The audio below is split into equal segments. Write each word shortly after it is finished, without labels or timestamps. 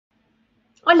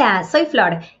Hola, soy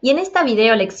Flor y en esta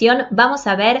video lección vamos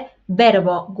a ver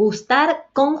verbo gustar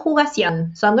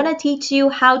conjugación. So I'm going to teach you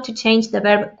how to change the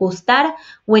verb gustar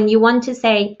when you want to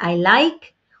say I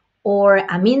like or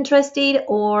I'm interested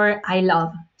or I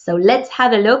love. So let's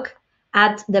have a look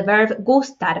at the verb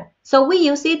gustar. So we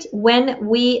use it when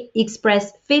we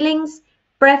express feelings,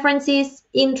 preferences,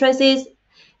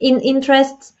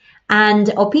 interests and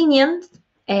opinions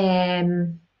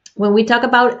when we talk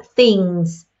about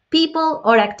things, people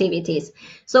or activities.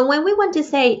 So when we want to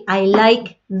say, I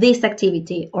like this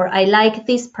activity or I like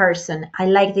this person, I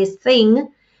like this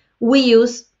thing, we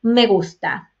use me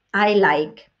gusta, I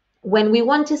like. When we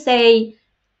want to say,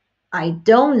 I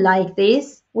don't like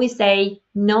this, we say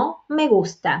no me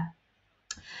gusta.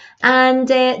 And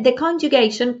the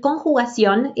conjugation,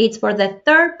 conjugación, it's for the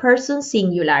third person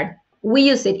singular. We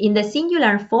use it in the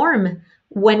singular form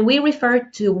when we refer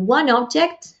to one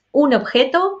object, un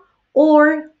objeto,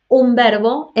 or un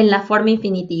verbo en la forma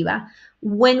infinitiva.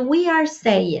 When we are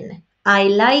saying, I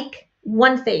like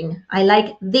one thing, I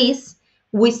like this,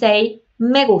 we say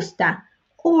me gusta.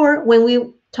 Or when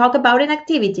we talk about an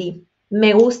activity,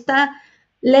 me gusta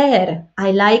leer,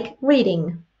 I like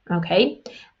reading, okay?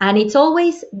 And it's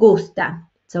always gusta.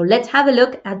 So let's have a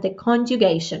look at the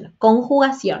conjugation,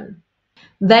 conjugación.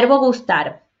 Verbo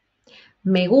gustar.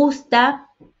 Me gusta,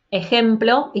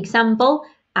 ejemplo, example,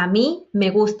 a mí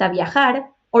me gusta viajar.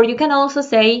 Or you can also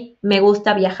say, me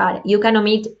gusta viajar. You can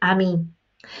omit a mí.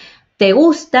 ¿Te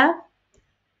gusta?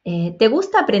 ¿Te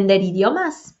gusta aprender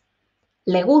idiomas?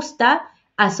 Le gusta,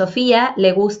 a Sofía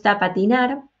le gusta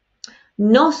patinar.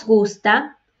 Nos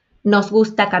gusta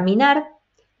caminar.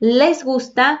 Les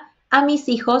gusta, a mis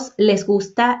hijos les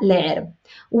gusta leer.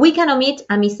 We can omit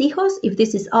a mis hijos if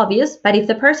this is obvious, but if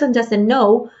the person doesn't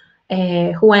know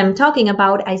who I'm talking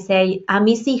about, I say a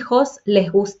mis hijos les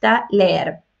gusta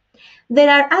leer. There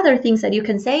are other things that you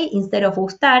can say instead of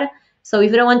gustar. So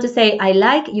if you don't want to say I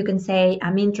like, you can say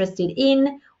I'm interested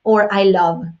in or I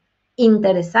love.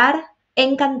 Interesar,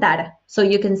 encantar. So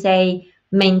you can say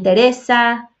me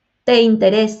interesa, te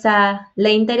interesa,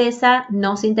 le interesa,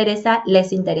 nos interesa,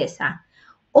 les interesa.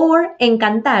 Or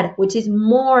encantar, which is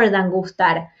more than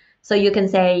gustar. So you can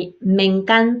say me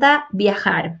encanta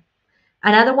viajar.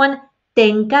 Another one, te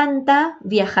encanta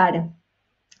viajar.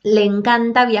 Le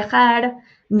encanta viajar,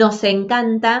 nos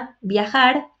encanta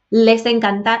viajar, les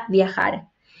encanta viajar.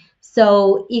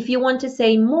 So if you want to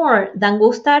say more than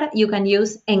gustar, you can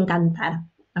use encantar.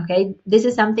 Okay, this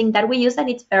is something that we use and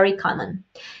it's very common.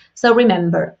 So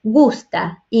remember,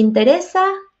 gusta,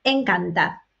 interesa,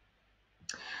 encanta.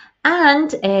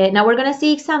 And now we're going to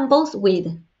see examples with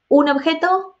un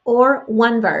objeto or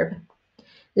one verb.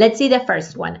 Let's see the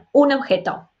first one, un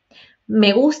objeto.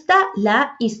 Me gusta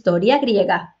la historia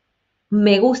griega.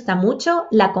 Me gusta mucho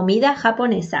la comida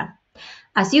japonesa.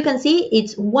 As you can see,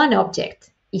 it's one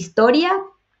object. Historia,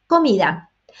 comida.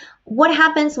 What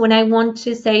happens when I want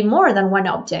to say more than one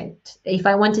object? If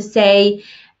I want to say,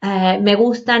 me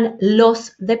gustan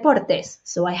los deportes.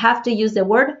 So I have to use the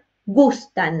word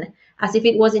gustan, as if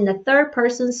it was in the third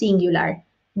person singular.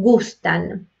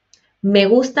 Gustan. Me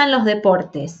gustan los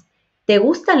deportes. ¿Te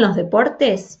gustan los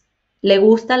deportes? Le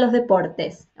gustan los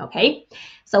deportes. Okay?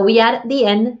 So we add the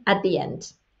N at the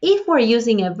end. If we're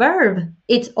using a verb,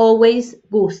 it's always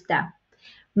gusta.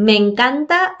 Me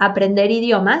encanta aprender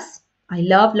idiomas. I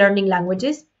love learning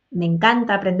languages. Me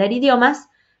encanta aprender idiomas.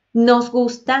 Nos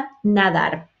gusta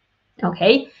nadar.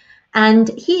 Okay? And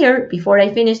here, before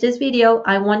I finish this video,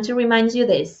 I want to remind you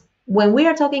this. When we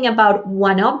are talking about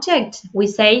one object, we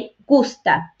say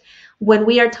gusta. When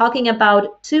we are talking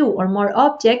about two or more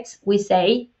objects, we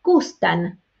say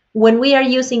gustan. When we are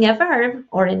using a verb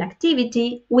or an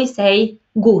activity, we say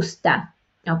gusta.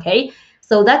 Okay?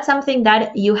 So that's something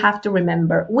that you have to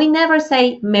remember. We never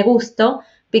say me gusto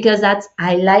because that's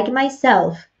I like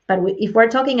myself. But if we're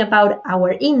talking about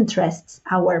our interests,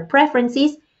 our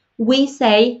preferences, we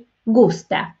say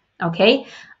gusta. Okay?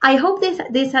 I hope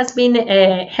this has been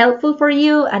helpful for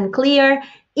you and clear.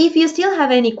 If you still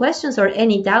have any questions or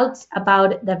any doubts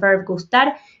about the verb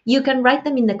gustar, you can write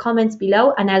them in the comments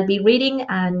below and I'll be reading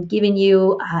and giving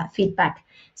you feedback.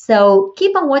 So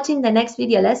keep on watching the next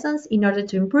video lessons in order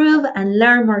to improve and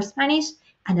learn more Spanish,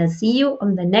 and I'll see you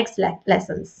on the next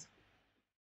lessons.